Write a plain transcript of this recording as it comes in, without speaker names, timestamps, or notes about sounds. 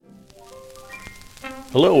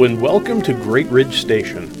Hello and welcome to Great Ridge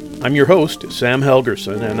Station. I'm your host, Sam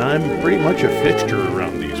Helgerson, and I'm pretty much a fixture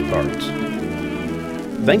around these parts.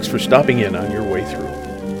 Thanks for stopping in on your way through.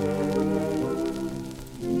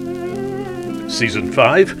 Season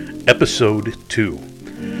 5, Episode 2.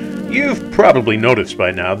 You've probably noticed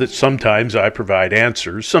by now that sometimes I provide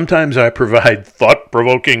answers, sometimes I provide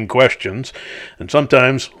thought-provoking questions, and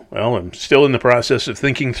sometimes, I'm still in the process of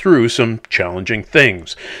thinking through some challenging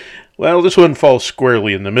things. Well, this one falls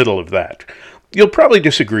squarely in the middle of that. You'll probably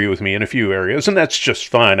disagree with me in a few areas, and that's just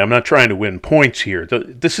fine. I'm not trying to win points here.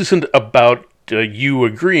 This isn't about you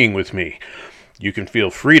agreeing with me. You can feel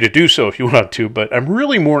free to do so if you want to, but I'm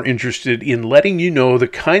really more interested in letting you know the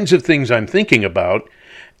kinds of things I'm thinking about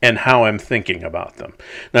and how I'm thinking about them.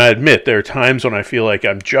 Now, I admit there are times when I feel like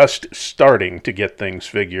I'm just starting to get things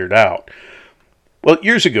figured out. Well,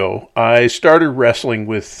 years ago, I started wrestling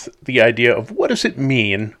with the idea of what does it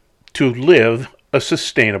mean to live a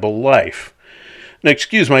sustainable life. Now,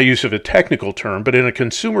 excuse my use of a technical term, but in a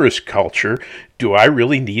consumerist culture, do I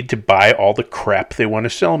really need to buy all the crap they want to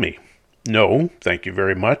sell me? No, thank you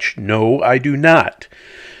very much. No, I do not.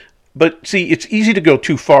 But see, it's easy to go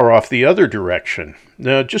too far off the other direction.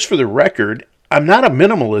 Now, just for the record, I'm not a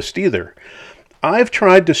minimalist either. I've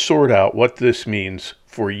tried to sort out what this means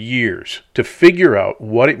for years, to figure out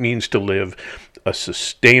what it means to live a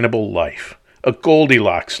sustainable life. A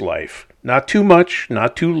Goldilocks life. Not too much,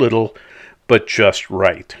 not too little, but just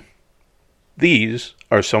right. These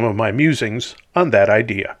are some of my musings on that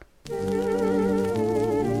idea.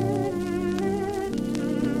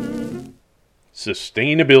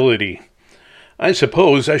 Sustainability. I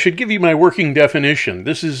suppose I should give you my working definition.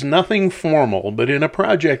 This is nothing formal, but in a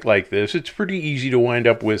project like this, it's pretty easy to wind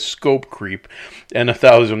up with scope creep and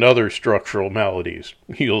 1,000 other structural maladies.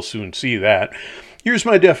 You'll soon see that. Here's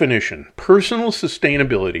my definition. Personal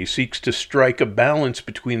sustainability seeks to strike a balance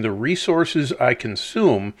between the resources I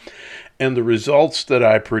consume and the results that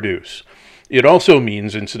I produce. It also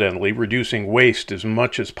means, incidentally, reducing waste as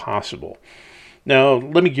much as possible. Now,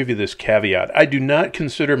 let me give you this caveat. I do not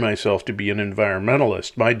consider myself to be an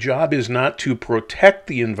environmentalist. My job is not to protect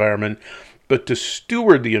the environment, but to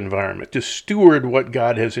steward the environment, to steward what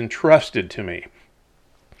God has entrusted to me.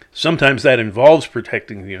 Sometimes that involves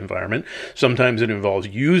protecting the environment, sometimes it involves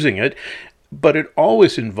using it, but it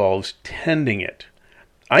always involves tending it.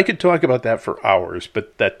 I could talk about that for hours,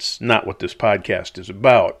 but that's not what this podcast is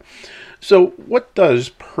about. So what does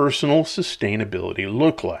personal sustainability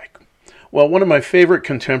look like? Well, one of my favorite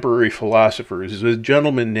contemporary philosophers is a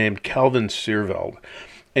gentleman named Calvin Seerveld,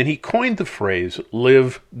 and he coined the phrase,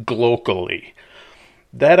 live glocally.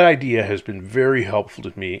 That idea has been very helpful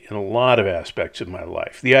to me in a lot of aspects of my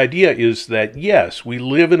life. The idea is that, yes, we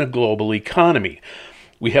live in a global economy.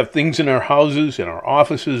 We have things in our houses, in our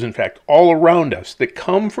offices, in fact, all around us that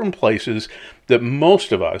come from places that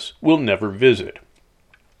most of us will never visit.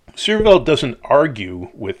 Seerveld doesn't argue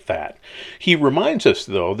with that. He reminds us,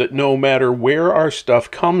 though, that no matter where our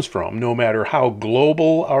stuff comes from, no matter how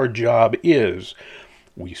global our job is,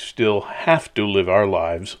 we still have to live our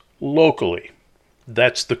lives locally.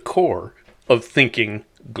 That's the core of thinking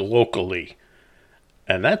glocally.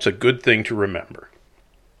 And that's a good thing to remember.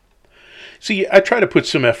 See, I try to put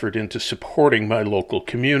some effort into supporting my local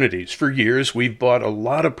communities. For years, we've bought a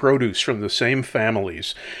lot of produce from the same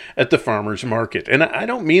families at the farmers market. And I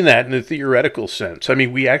don't mean that in a theoretical sense. I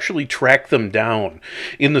mean, we actually track them down.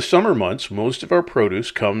 In the summer months, most of our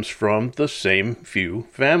produce comes from the same few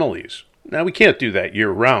families. Now, we can't do that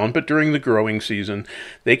year-round, but during the growing season,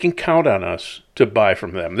 they can count on us to buy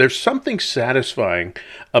from them. There's something satisfying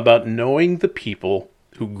about knowing the people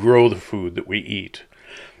who grow the food that we eat.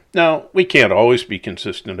 Now, we can't always be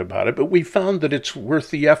consistent about it, but we found that it's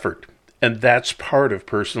worth the effort, and that's part of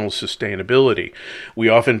personal sustainability. We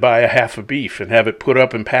often buy a half a beef and have it put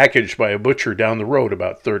up and packaged by a butcher down the road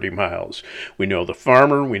about 30 miles. We know the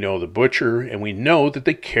farmer, we know the butcher, and we know that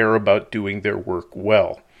they care about doing their work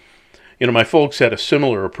well. You know, my folks had a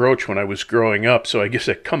similar approach when I was growing up, so I guess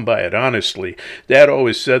I come by it honestly. Dad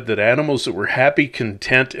always said that animals that were happy,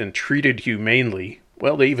 content, and treated humanely,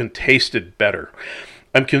 well, they even tasted better.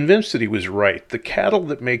 I'm convinced that he was right. The cattle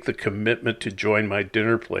that make the commitment to join my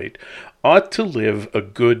dinner plate ought to live a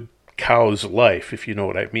good cow's life, if you know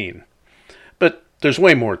what I mean. But there's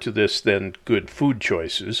way more to this than good food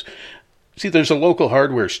choices. See, there's a local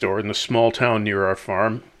hardware store in the small town near our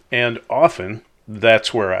farm, and often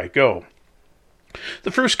that's where I go.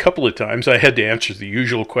 The first couple of times I had to answer the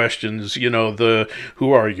usual questions,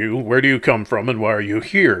 who are you, where do you come from, and why are you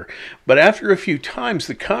here? But after a few times,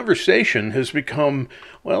 the conversation has become,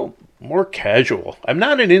 more casual. I'm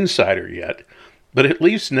not an insider yet, but at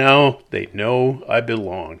least now they know I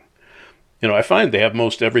belong. I find they have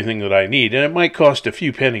most everything that I need, and it might cost a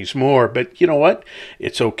few pennies more, but you know what?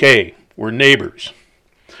 It's okay. We're neighbors.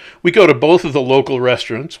 We go to both of the local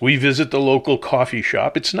restaurants. We visit the local coffee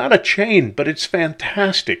shop. It's not a chain, but it's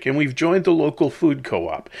fantastic, and we've joined the local food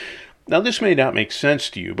co-op. Now, this may not make sense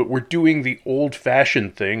to you, but we're doing the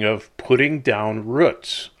old-fashioned thing of putting down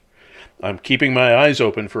roots. I'm keeping my eyes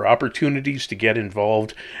open for opportunities to get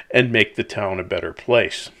involved and make the town a better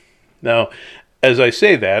place. Now, as I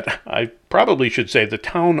say that, I probably should say the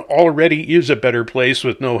town already is a better place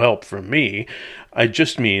with no help from me. I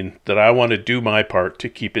just mean that I want to do my part to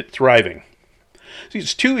keep it thriving. See,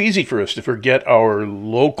 it's too easy for us to forget our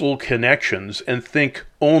local connections and think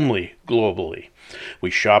only globally. We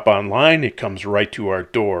shop online, it comes right to our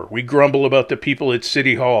door. We grumble about the people at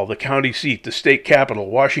City Hall, the county seat, the state capitol,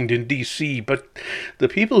 Washington, D.C., but the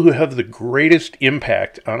people who have the greatest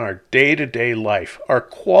impact on our day-to-day life, our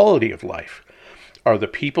quality of life, are the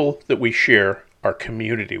people that we share our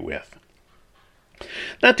community with.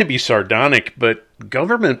 Not to be sardonic, but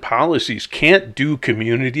government policies can't do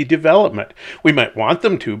community development. We might want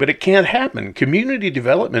them to, but it can't happen. Community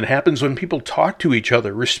development happens when people talk to each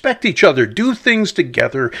other, respect each other, do things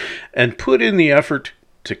together, and put in the effort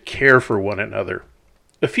to care for one another.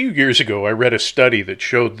 A few years ago, I read a study that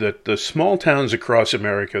showed that the small towns across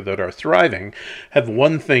America that are thriving have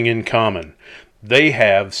one thing in common. They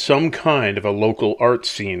have some kind of a local art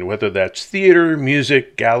scene, whether that's theater,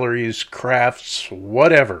 music, galleries, crafts,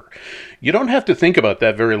 whatever. You don't have to think about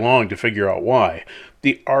that very long to figure out why.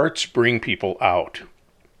 The arts bring people out.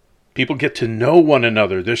 People get to know one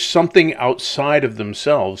another. There's something outside of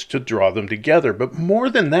themselves to draw them together. But more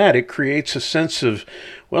than that, it creates a sense of,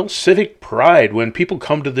 civic pride when people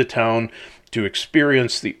come to the town to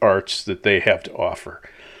experience the arts that they have to offer.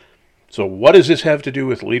 So what does this have to do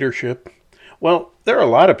with leadership? Well, there are a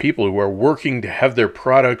lot of people who are working to have their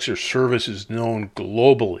products or services known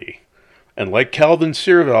globally. And like Calvin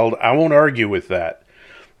Seerveld, I won't argue with that.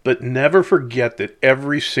 But never forget that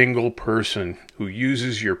every single person who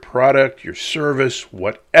uses your product, your service,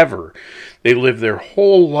 whatever, they live their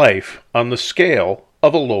whole life on the scale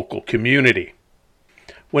of a local community.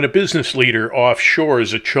 When a business leader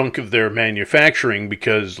offshores a chunk of their manufacturing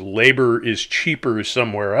because labor is cheaper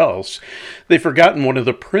somewhere else, they've forgotten one of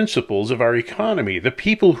the principles of our economy. The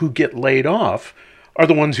people who get laid off are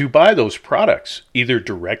the ones who buy those products, either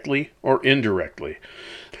directly or indirectly.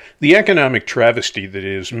 The economic travesty that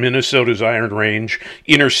is Minnesota's Iron Range,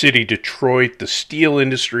 inner city Detroit, the steel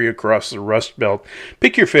industry across the Rust Belt,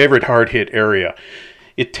 pick your favorite hard-hit area.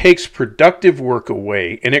 It takes productive work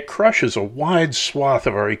away, and it crushes a wide swath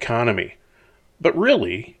of our economy. But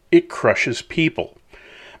really, it crushes people.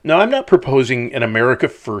 Now, I'm not proposing an America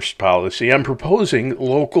First policy. I'm proposing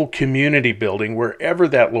local community building wherever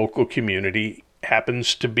that local community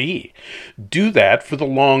happens to be. Do that for the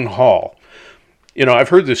long haul. I've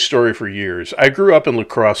heard this story for years. I grew up in La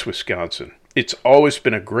Crosse, Wisconsin. It's always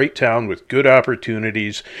been a great town with good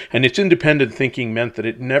opportunities, and its independent thinking meant that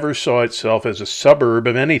it never saw itself as a suburb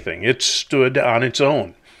of anything. It stood on its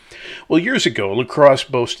own. Well, years ago, La Crosse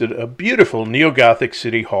boasted a beautiful neo-Gothic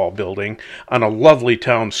city hall building on a lovely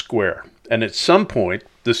town square, and at some point,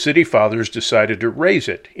 the city fathers decided to raise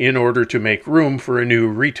it in order to make room for a new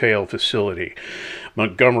retail facility.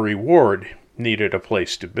 Montgomery Ward needed a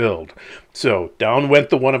place to build. So down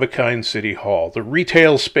went the one-of-a-kind city hall. The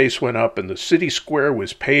retail space went up and the city square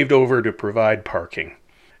was paved over to provide parking.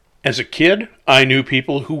 As a kid, I knew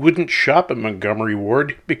people who wouldn't shop at Montgomery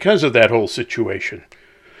Ward because of that whole situation.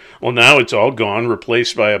 Well, now it's all gone,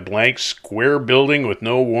 replaced by a blank square building with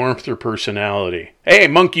no warmth or personality. Hey,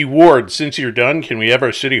 Monkey Ward, since you're done, can we have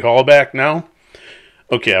our city hall back now?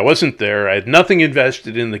 Okay, I wasn't there. I had nothing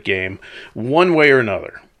invested in the game, one way or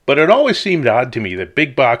another. But it always seemed odd to me that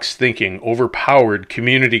big box thinking overpowered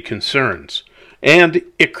community concerns, and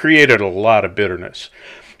it created a lot of bitterness.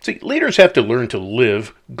 See, leaders have to learn to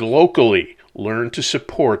live glocally, learn to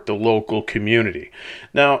support the local community.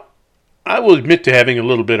 Now, I will admit to having a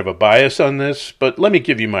little bit of a bias on this, but let me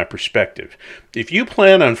give you my perspective. If you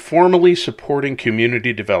plan on formally supporting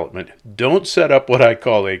community development, don't set up what I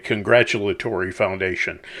call a congratulatory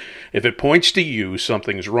foundation. If it points to you,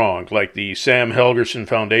 something's wrong, like the Sam Helgerson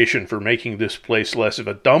Foundation for making this place less of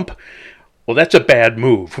a dump, well, that's a bad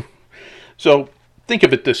move. So think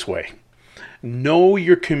of it this way. Know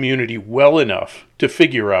your community well enough to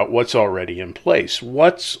figure out what's already in place,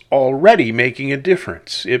 what's already making a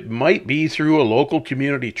difference. It might be through a local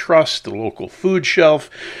community trust, the local food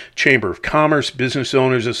shelf, Chamber of Commerce, Business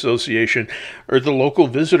Owners Association, or the local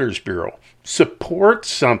Visitors Bureau. Support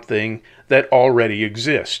something that already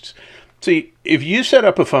exists. See, if you set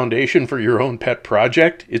up a foundation for your own pet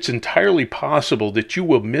project, it's entirely possible that you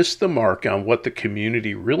will miss the mark on what the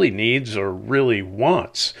community really needs or really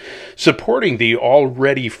wants. Supporting the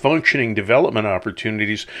already functioning development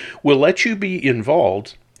opportunities will let you be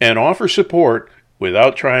involved and offer support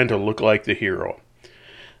without trying to look like the hero.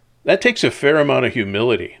 That takes a fair amount of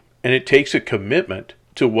humility, and it takes a commitment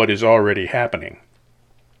to what is already happening.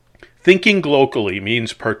 Thinking locally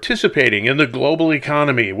means participating in the global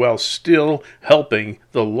economy while still helping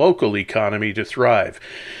the local economy to thrive.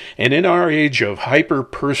 And in our age of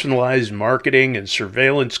hyper-personalized marketing and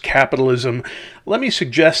surveillance capitalism, let me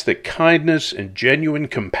suggest that kindness and genuine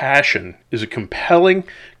compassion is a compelling,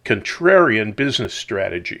 contrarian business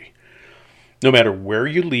strategy. No matter where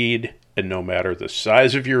you lead, and no matter the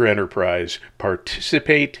size of your enterprise,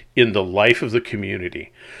 participate in the life of the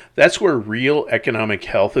community. That's where real economic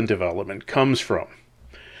health and development comes from.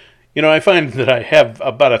 I find that I have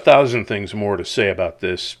about 1,000 things more to say about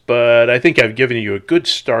this, but I think I've given you a good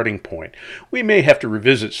starting point. We may have to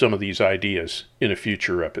revisit some of these ideas in a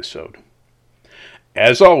future episode.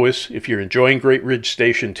 As always, if you're enjoying Great Ridge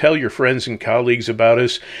Station, tell your friends and colleagues about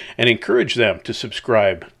us and encourage them to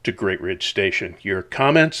subscribe to Great Ridge Station. Your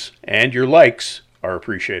comments and your likes are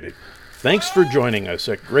appreciated. Thanks for joining us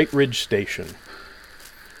at Great Ridge Station.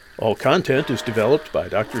 All content is developed by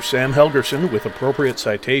Dr. Sam Helgerson with appropriate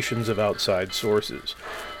citations of outside sources.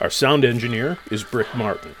 Our sound engineer is Brick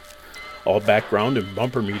Martin. All background and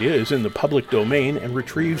bumper media is in the public domain and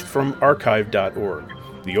retrieved from archive.org.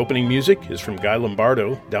 The opening music is from Guy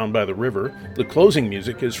Lombardo, Down by the River. The closing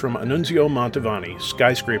music is from Annunzio Montavani,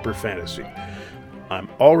 Skyscraper Fantasy. I'm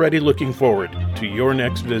already looking forward to your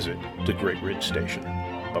next visit to Great Ridge Station.